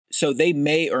So they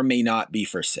may or may not be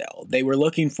for sale. They were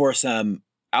looking for some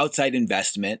outside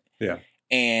investment. Yeah.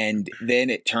 And then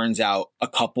it turns out a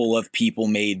couple of people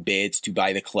made bids to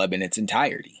buy the club in its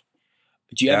entirety.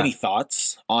 Do you have any Yeah.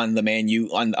 thoughts on the Man U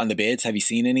on the bids? Have you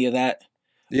seen any of that?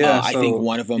 Yeah. I think So,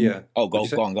 one of them. yeah. Oh, What'd go you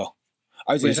say? on, go.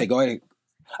 I was What'd going you to say, say? go ahead.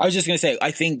 I was just going to say,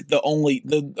 I think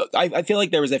I feel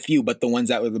like there was a few, but the ones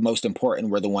that were the most important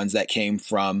were the ones that came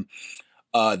from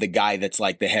the guy that's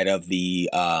like the head of the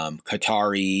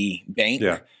Qatari Yeah.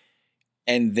 bank,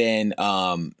 and then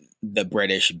the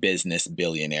British business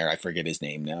billionaire. I forget his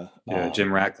name now. Yeah.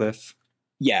 Jim Ratcliffe.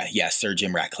 Yeah, Sir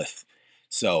Jim Ratcliffe.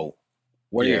 So,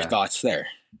 what are your Yeah. thoughts there?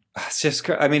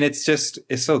 I mean,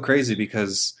 it's so crazy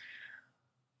because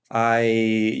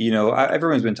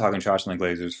everyone's been talking trash on the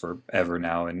Glazers forever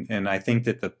now. And I think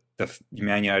that the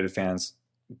Man United fans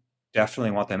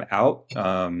definitely want them out.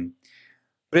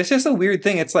 But it's just a weird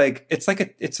thing. It's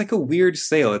like a weird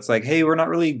sale. It's like, hey, we're not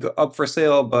really up for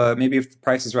sale, but maybe if the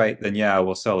price is right, then yeah,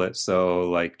 we'll sell it. So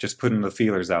like, just putting the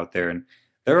feelers out there, and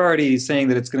they're already saying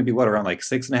that it's going to be around like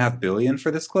 6.5 billion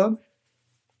for this club.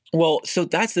 Well, so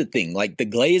that's the thing. Like the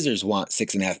Glazers want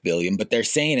 6.5 billion, but they're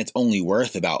saying it's only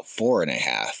worth about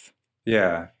 4.5.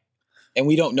 Yeah, And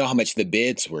we don't know how much the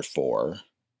bids were for.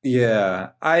 yeah.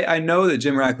 I know that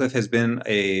Jim Ratcliffe has been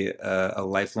a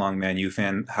lifelong Man U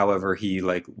fan. However, he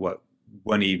like what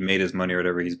when he made his money or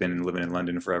whatever, he's been living in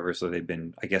London forever. So they've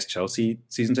been, I guess, Chelsea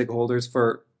season ticket holders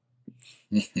for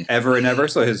ever and ever.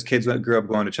 So his kids grew up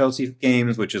going to Chelsea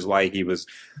games, which is why he was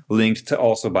linked to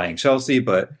also buying Chelsea.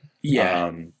 But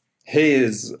Yeah.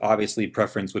 his obviously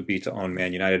preference would be to own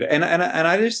Man United, and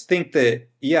I just think that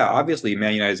obviously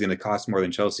Man United is going to cost more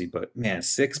than Chelsea, but man,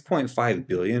 6.5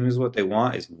 billion is what they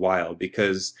want is wild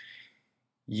because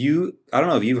I don't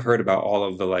know if you've heard about all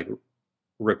of the like I know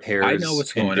repairs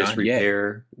what's and going on. Yeah.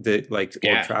 disrepair that like Old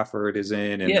Yeah. Trafford is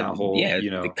in, and Yeah. that whole Yeah.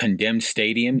 The condemned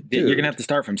stadium. You're going to have dude. to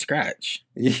start from scratch.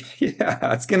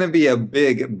 Yeah, it's going to be a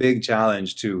big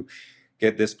challenge to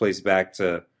get this place back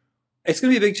to. It's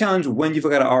going to be a big challenge when you've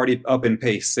got to already up and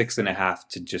pay 6.5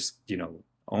 to just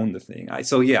own the thing.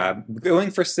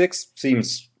 Going for 6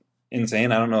 seems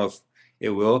insane. I don't know if it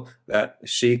will. That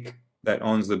sheik that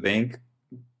owns the bank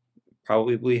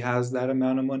probably has that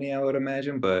amount of money, I would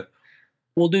imagine. But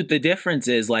Well, dude, the difference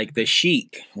is like the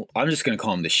Sheik. I'm just going to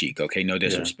call him the Sheik, okay? No yeah,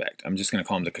 disrespect. I'm just going to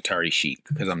call him the Qatari Sheik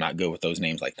because I'm not good with those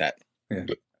names like that. yeah.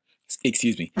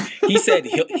 Excuse me. He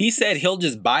said he'll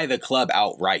just buy the club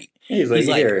outright. He's like,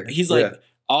 here, He's yeah,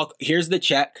 like, here's the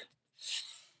check,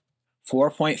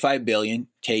 4.5 billion.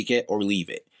 Take it or leave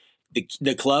it.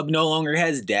 The club no longer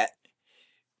has debt.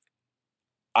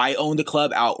 I own the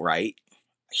club outright.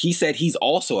 He said he's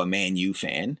also a Man U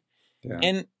fan, yeah,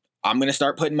 and I'm gonna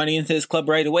start putting money into this club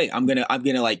right away. I'm gonna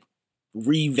like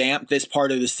revamp this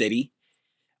part of the city.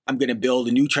 I'm going to build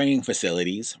new training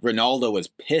facilities. Ronaldo was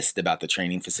pissed about the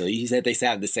training facility. He said they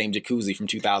had the same jacuzzi from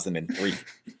 2003.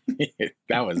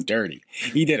 That was dirty.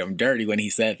 He did him dirty when he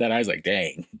said that. I was like,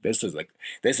 dang, this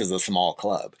is a small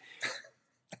club.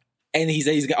 And he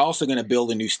said he's also going to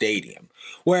build a new stadium.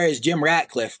 Whereas Jim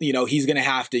Ratcliffe, he's going to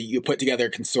have to put together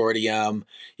a consortium.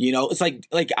 It's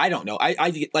like I don't know.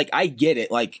 I get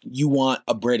it. Like you want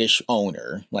a British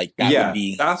owner. Like that would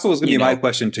be. That's what was going to be my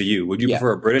question to you. Would you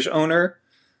prefer a British owner,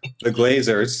 the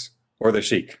Glazers, or the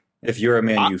Sheik? If you're a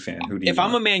Man U fan, who do you? If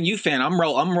I'm a Man U fan, I'm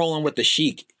rolling with the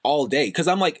Sheik all day because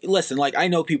I'm like, listen, like I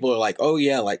know people are like, oh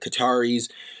yeah, like Qataris,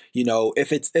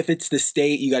 if it's the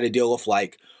state, you got to deal with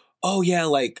like, oh yeah,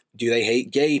 like do they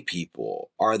hate gay people?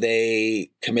 Are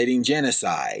they committing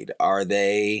genocide? Are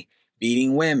they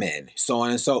beating women? So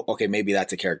on and so. Okay, maybe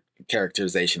that's a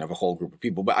characterization of a whole group of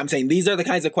people, but I'm saying these are the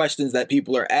kinds of questions that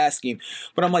people are asking.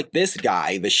 But I'm like, this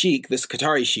guy, the Sheik, this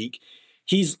Qatari Sheik.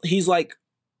 He's like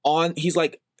on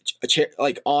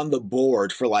the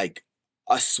board for like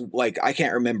I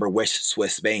can't remember which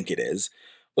Swiss bank it is,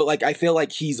 but like I feel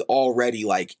like he's already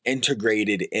like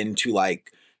integrated into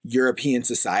like European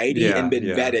society and been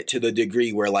vetted to the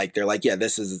degree where like they're like, yeah,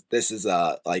 this is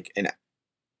like an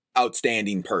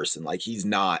outstanding person. Like he's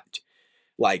not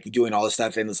like doing all this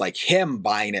stuff, and it's like him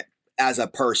buying it as a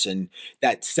person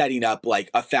that's setting up like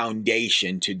a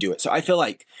foundation to do it. So I feel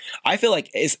like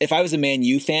if I was a Man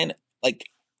U fan, like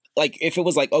if it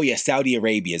was like, oh yeah, Saudi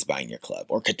Arabia is buying your club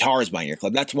or Qatar is buying your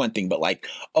club, that's one thing. But like,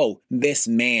 oh, this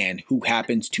man who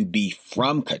happens to be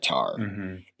from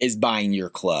Qatar is buying your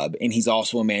club and he's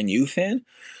also a Man U fan.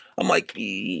 I'm like,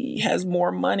 he has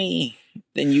more money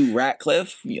than you,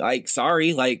 Ratcliffe. Like,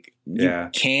 sorry, like you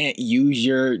can't use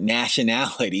your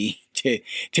nationality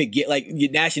to get like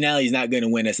your nationality is not going to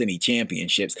win us any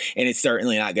championships, and it's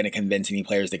certainly not going to convince any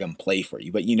players to come play for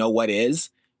you. But you know what is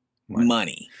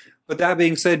money. But that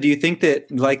being said, do you think that,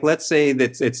 like, let's say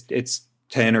that it's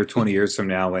 10 or 20 years from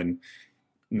now, and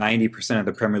 90% of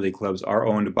the Premier League clubs are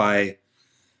owned by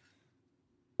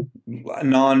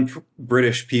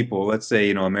non-British people, let's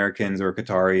say, Americans or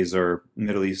Qataris or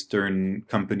Middle Eastern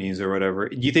companies or whatever.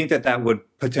 Do you think that that would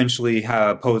potentially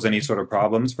pose any sort of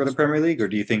problems for the Premier League, or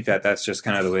do you think that that's just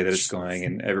kind of the way that it's going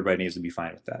and everybody needs to be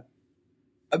fine with that?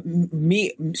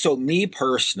 Me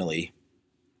personally,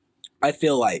 I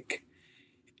feel like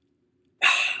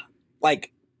I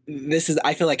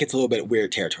feel like it's a little bit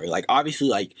weird territory. Like, obviously,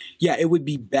 like, yeah, it would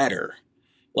be better.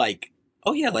 Like,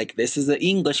 oh yeah, like, this is an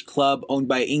English club owned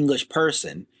by an English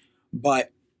person.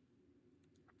 But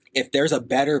if there's a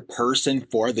better person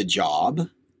for the job,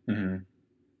 Mm-hmm.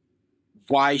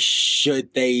 why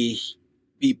should they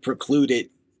be precluded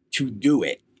to do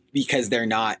it because they're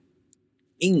not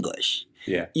English?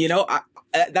 Yeah.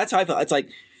 That's how I feel. It's like,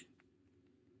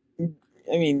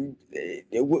 I mean,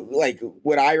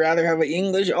 would I rather have an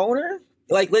English owner?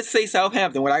 Like, let's say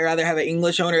Southampton. Would I rather have an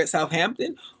English owner at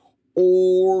Southampton?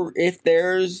 Or if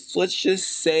there's, let's just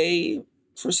say,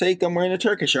 for sake, I'm wearing a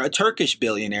Turkish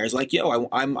billionaire is like, yo,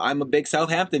 I'm a big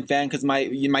Southampton fan because my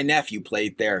nephew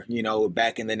played there,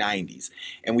 back in the 90s.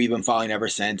 And we've been following ever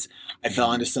since. I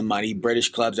fell into some money. British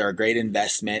clubs are a great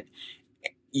investment.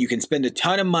 You can spend a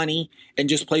ton of money and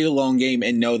just play the long game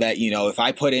and know that, if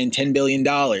I put in $10 billion,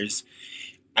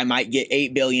 I might get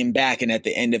 $8 billion back, and at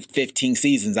the end of 15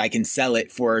 seasons, I can sell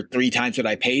it for 3 times what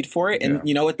I paid for it. And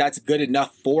you know what? That's good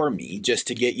enough for me just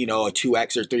to get, a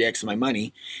 2x or 3x of my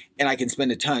money, and I can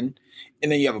spend a ton. And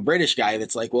then you have a British guy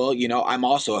that's like, well, I'm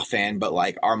also a fan, but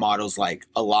like our model's like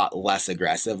a lot less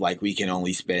aggressive. Like, we can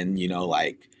only spend,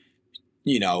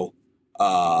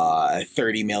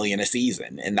 30 million a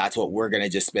season, and that's what we're gonna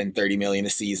just spend 30 million a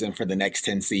season for the next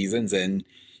 10 seasons, and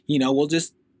we'll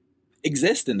just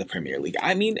exist in the Premier League.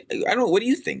 I mean, I don't know. What do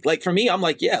you think? Like, for me, I'm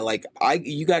like, yeah, like,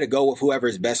 you got to go with whoever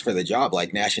is best for the job.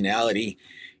 Like, nationality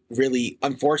really,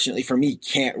 unfortunately for me,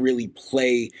 can't really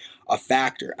play a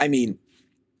factor. I mean,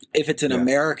 if it's an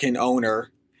American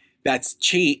owner that's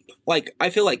cheap, like,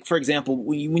 I feel like, for example,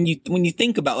 when you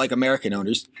think about like American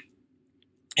owners,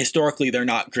 historically they're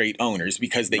not great owners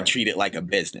because they treat it like a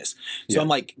business. So I'm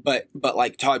like, but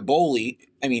like Todd Bowley,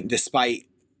 I mean, despite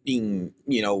being,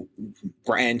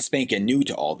 brand spanking new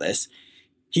to all this,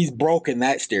 he's broken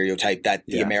that stereotype that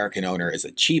the American owner is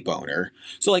a cheap owner.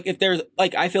 So like, if there's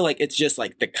like, I feel like it's just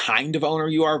like the kind of owner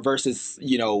you are versus,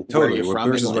 totally, where you're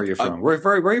from. Versus where you're from. Where you're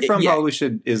from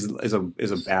probably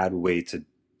is a bad way to,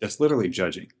 that's literally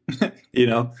judging,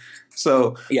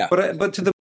 So, but to the